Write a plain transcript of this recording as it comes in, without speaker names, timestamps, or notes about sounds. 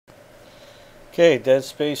Okay, Dead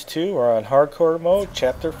Space 2, we're on hardcore mode,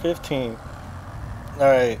 chapter 15.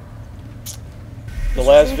 Alright, the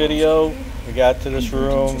last video, we got to this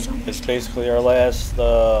room. It's basically our last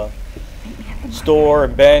store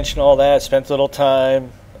and bench and all that. Spent a little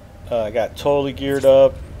time, got totally geared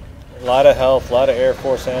up, a lot of health, a lot of Air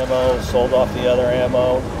Force ammo, sold off the other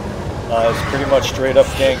ammo. It's pretty much straight up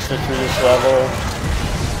gangster through this level.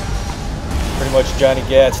 Pretty much Johnny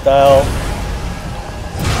Gat style.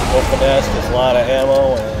 Open nest, there's a lot of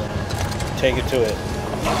ammo, and take it to it.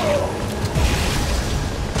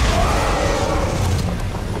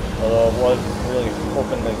 Although I wasn't really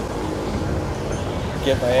hoping to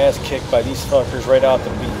get my ass kicked by these fuckers right out the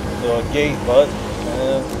gate, but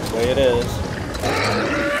the way it is.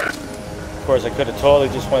 Of course, I could have totally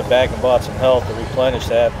just went back and bought some health to replenish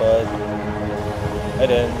that, but I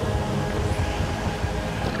didn't.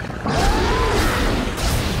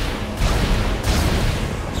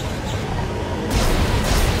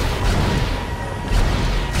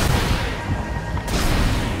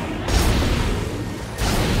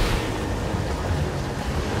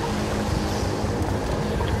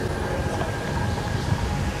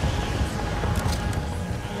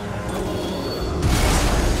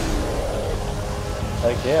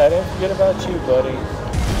 Like, yeah, I didn't forget about you, buddy.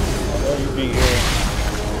 I know you'd be here.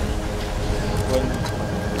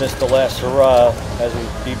 Wouldn't miss the last hurrah as we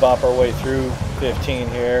bebop our way through 15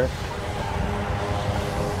 here.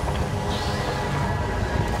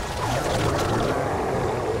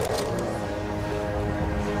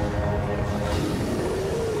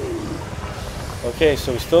 Okay,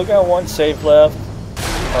 so we still got one save left.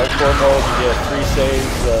 Hardcore mode, we get 3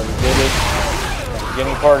 saves. We did it.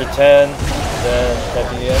 Beginning part of 10. Then at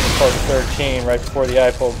the end of part of 13, right before the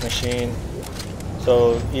eye poke machine.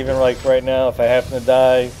 So even like right now, if I happen to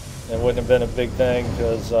die, it wouldn't have been a big thing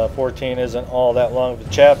because 14 isn't all that long of a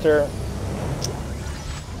chapter.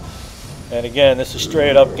 And again, this is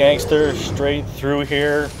straight up gangster, straight through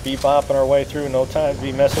here, bebopping our way through. No time to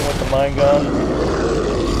be messing with the mine gun.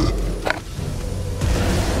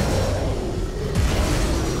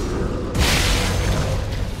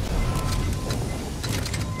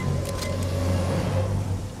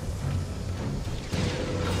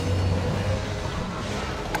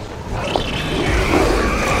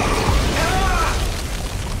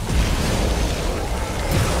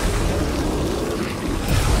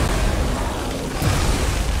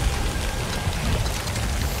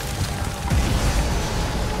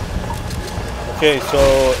 Okay,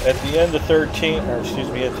 so at the end of 13, or excuse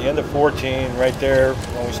me, at the end of 14, right there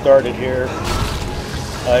when we started here,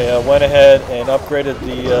 I went ahead and upgraded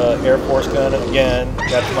the Air Force gun again.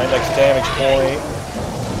 Got to my next damage point.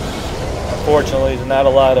 Unfortunately, there's not a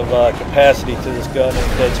lot of capacity to this gun in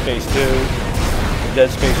Dead Space 2. In Dead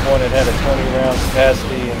Space 1, it had a 20-round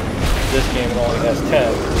capacity, and this game it only has 10.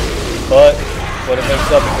 But what it makes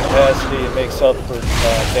up in capacity, it makes up for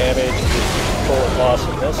damage, just bullet loss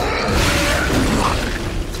in this.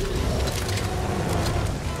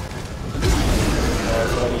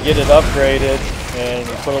 So when you get it upgraded and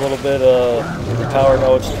you put a little bit of power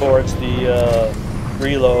nodes towards the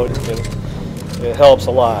reload, it helps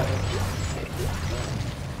a lot.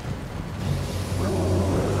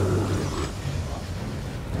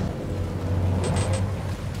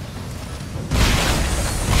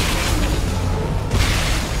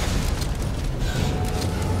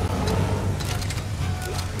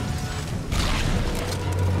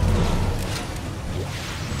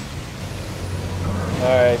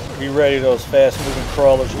 Alright, be ready, those fast moving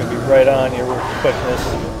crawlers are going to be right on you with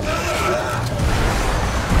quickness.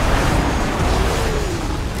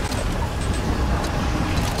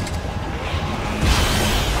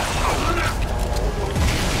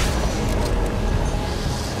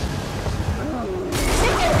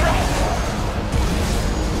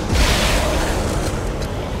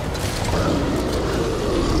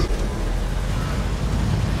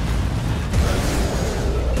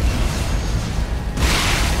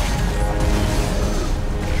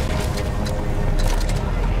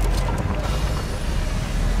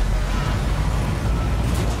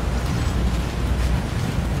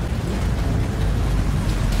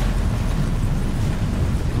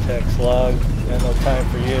 Slug, got no time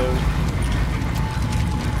for you.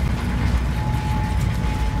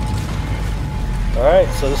 Alright,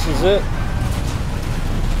 so this is it.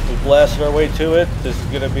 We blasted our way to it. This is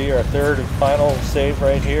going to be our third and final save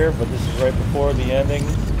right here, but this is right before the ending.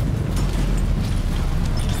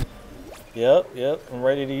 Yep, I'm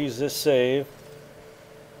ready to use this save.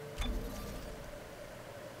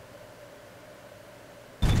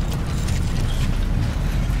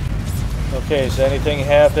 Okay, so anything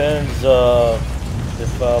happens,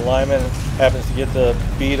 If Lyman happens to get the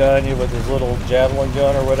beat on you with his little javelin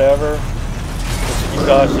gun or whatever, just be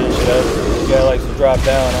cautious. The guy likes to drop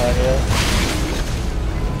down on you.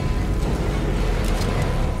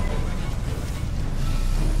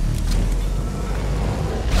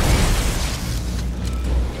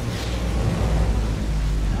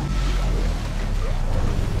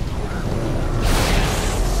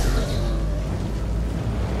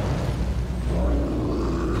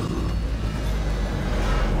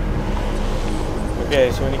 Okay,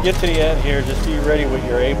 so when you get to the end here, just be ready with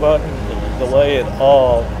your A button. If you delay at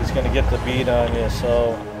all, he's going to get the beat on you.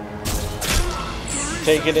 So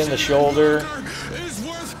take it in the shoulder.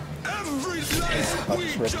 I'll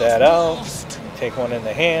just rip that out. Take one in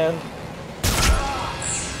the hand.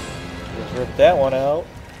 Just rip that one out.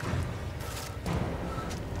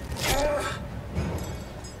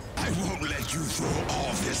 I won't let you throw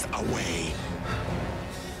all this away.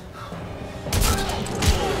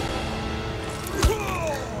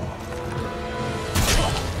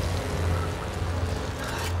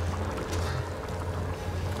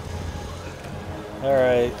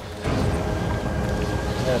 Alright.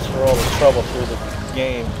 That's for all the trouble through the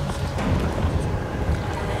game.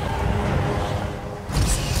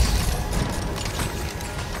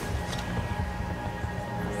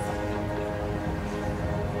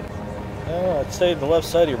 I'd say the left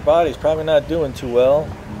side of your body's probably not doing too well.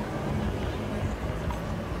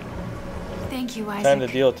 Thank you, Isaac. Time to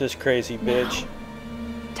deal with this crazy bitch.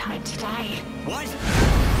 Now, time to die. What?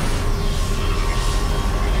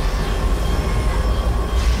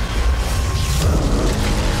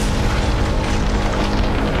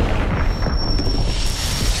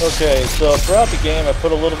 Okay, so throughout the game I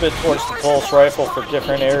put a little bit towards the pulse rifle for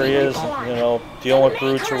different areas, you know, dealing with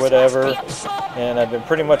brutes or whatever, and I've been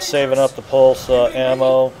pretty much saving up the pulse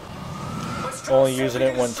ammo, only using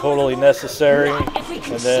it when totally necessary,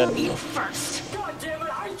 and then,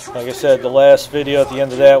 like I said, the last video at the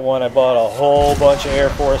end of that one I bought a whole bunch of Air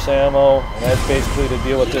Force ammo, and that's basically to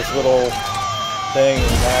deal with this little thing,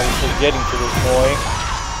 and obviously getting to this point.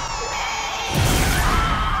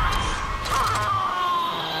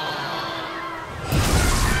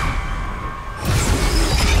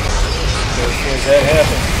 That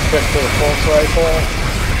happens. Quick to the pulse rifle.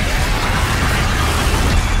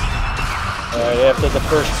 Alright, after the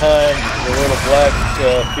first time, the little black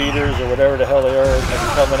feeders or whatever the hell they are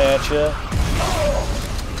coming at you.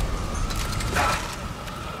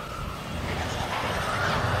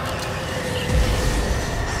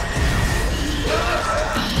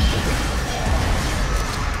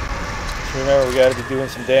 Just remember, we got to be doing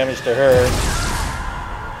some damage to her.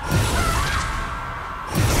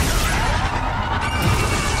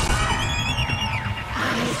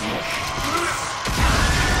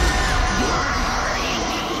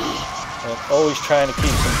 Always trying to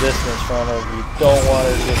keep some distance from her. You don't want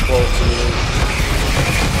her to get close to you.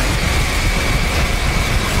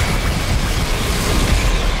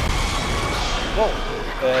 Whoa,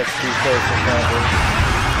 that's too close to combat.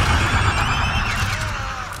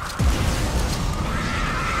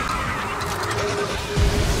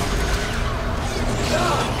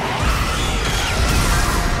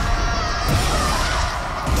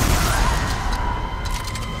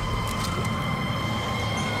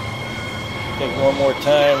 Take one more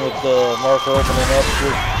time with the marker opening up to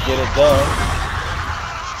get it done.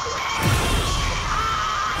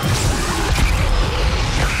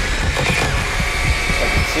 I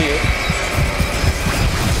can see it.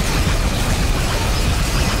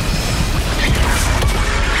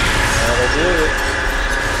 That'll do it.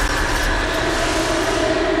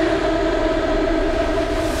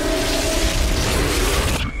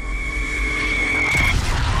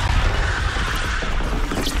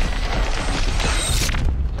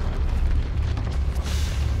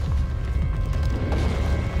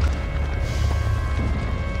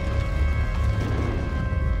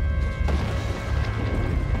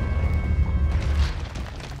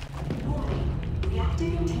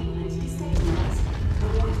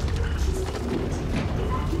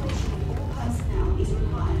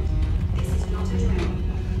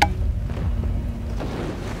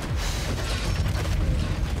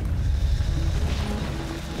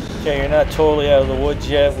 Okay, you're not totally out of the woods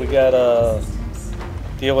yet. We gotta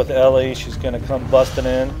deal with Ellie. She's gonna come busting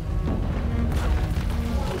in.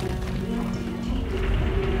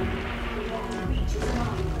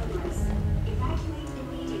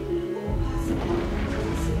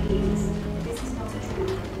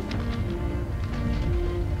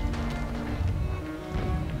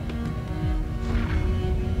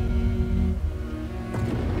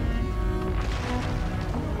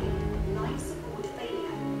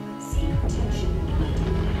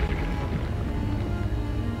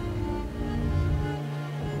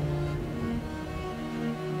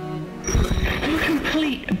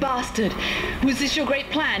 Wait, bastard! Was this your great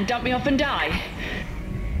plan? Dump me off and die?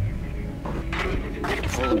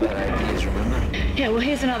 Full of bad ideas, remember? Yeah, well,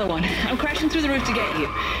 here's another one. I'm crashing through the roof to get you.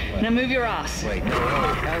 Now move your ass. Wait, no,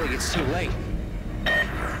 Ellie, it's too late.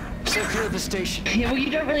 Stay clear of the station. Yeah, well,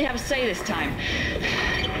 you don't really have a say this time.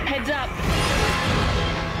 Heads up.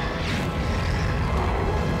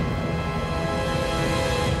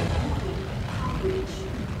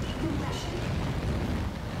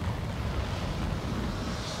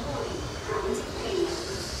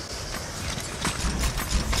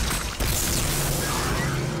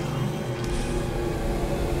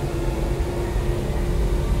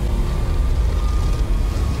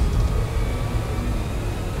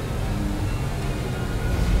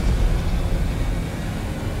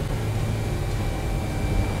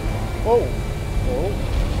 Whoa. Whoa.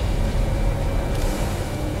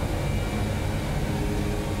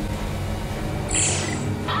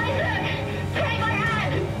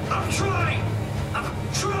 I'm trying!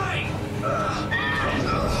 I'm trying!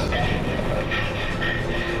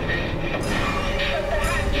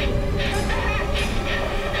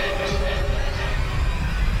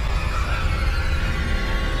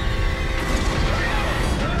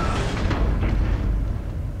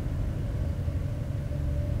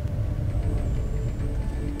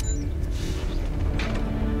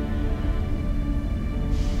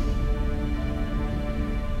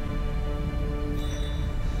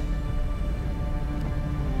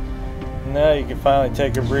 Now you can finally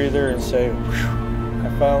take a breather and say, "Whew,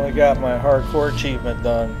 I finally got my hardcore achievement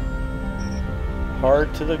done."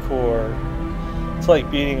 Hard to the core. It's like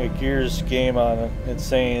beating a Gears game on it. It's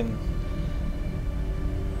saying,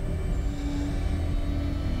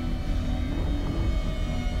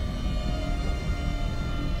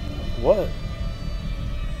 what?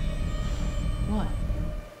 What?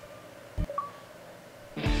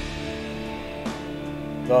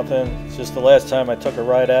 Nothing. It's just the last time I took a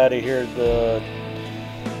ride out of here,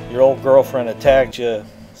 your old girlfriend attacked you.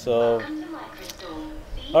 So,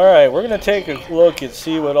 alright, we're going to take a look and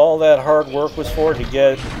see what all that hard work was for to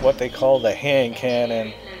get what they call the hand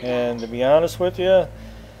cannon. And to be honest with you,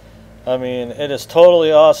 I mean, it is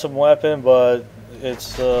totally awesome weapon, but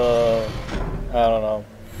it's, I don't know.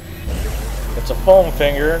 It's a foam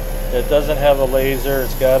finger. It doesn't have a laser.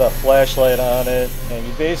 It's got a flashlight on it, and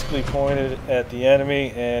you basically point it at the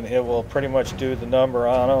enemy and it will pretty much do the number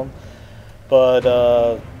on them. But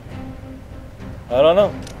I don't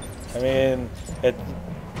know. I mean,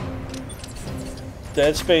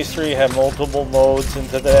 Dead Space 3 had multiple modes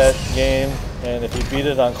into that game, and if you beat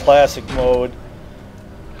it on classic mode,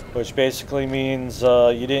 which basically means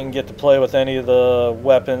you didn't get to play with any of the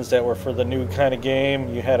weapons that were for the new kind of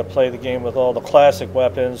game. You had to play the game with all the classic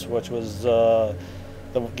weapons, which was the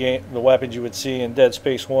weapons you would see in Dead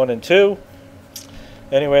Space 1 and 2.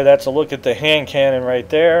 Anyway, that's a look at the hand cannon right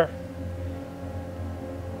there.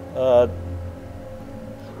 A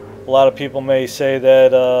lot of people may say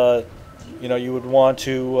that you know, you would want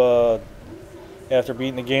to after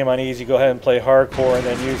beating the game on easy, go ahead and play hardcore and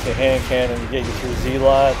then use the hand cannon to get you through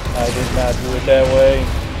Z-Lot. I did not do it that way.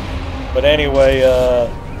 But anyway,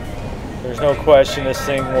 there's no question this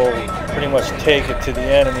thing will pretty much take it to the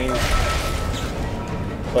enemies.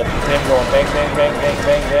 But him going bang, bang, bang, bang,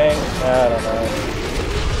 bang, bang, I don't know.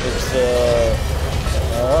 It's, I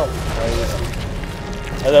don't know.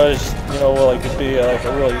 I thought it was, you know, like it'd be like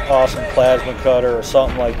a really awesome plasma cutter or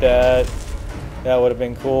something like that. That would have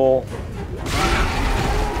been cool.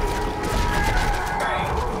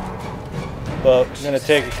 But I'm going to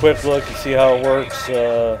take a quick look and see how it works. I'm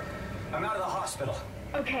out of the hospital.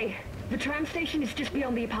 Okay, the tram station is just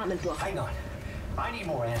beyond the apartment block. Hang on. I need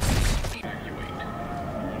more answers.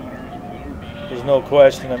 There's no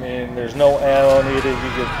question. I mean, there's no ammo needed.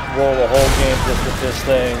 You could roll the whole game just with this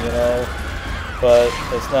thing, you know. But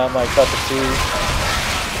it's not my cup of tea.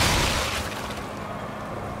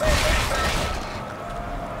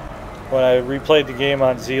 When I replayed the game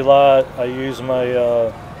on Z-Lot, I used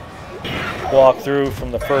my walkthrough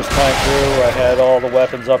from the first time through. I had all the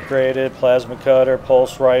weapons upgraded: plasma cutter,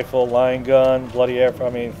 pulse rifle, line gun, fully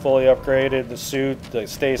upgraded, the suit, the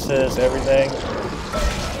stasis, everything.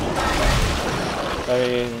 I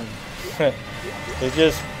mean,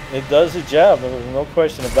 it does the job. There's no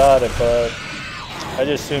question about it. But I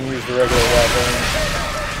just assume use the regular weapon.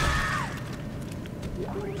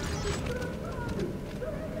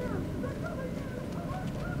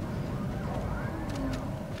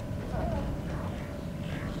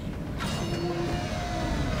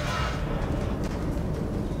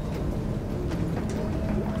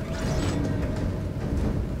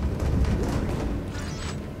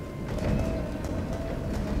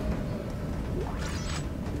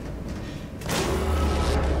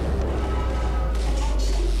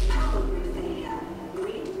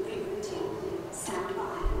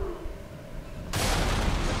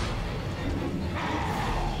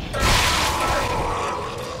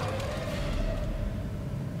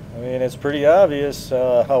 mean, it's pretty obvious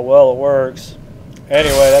how well it works.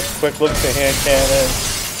 Anyway, that's a quick look at the hand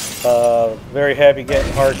cannon. Very happy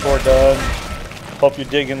getting hardcore done. Hope you're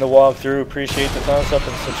digging the walkthrough. Appreciate the thumbs up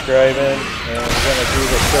and subscribing. And we're going to do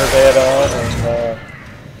the serve add-on, and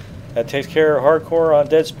that takes care of hardcore on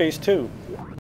Dead Space 2.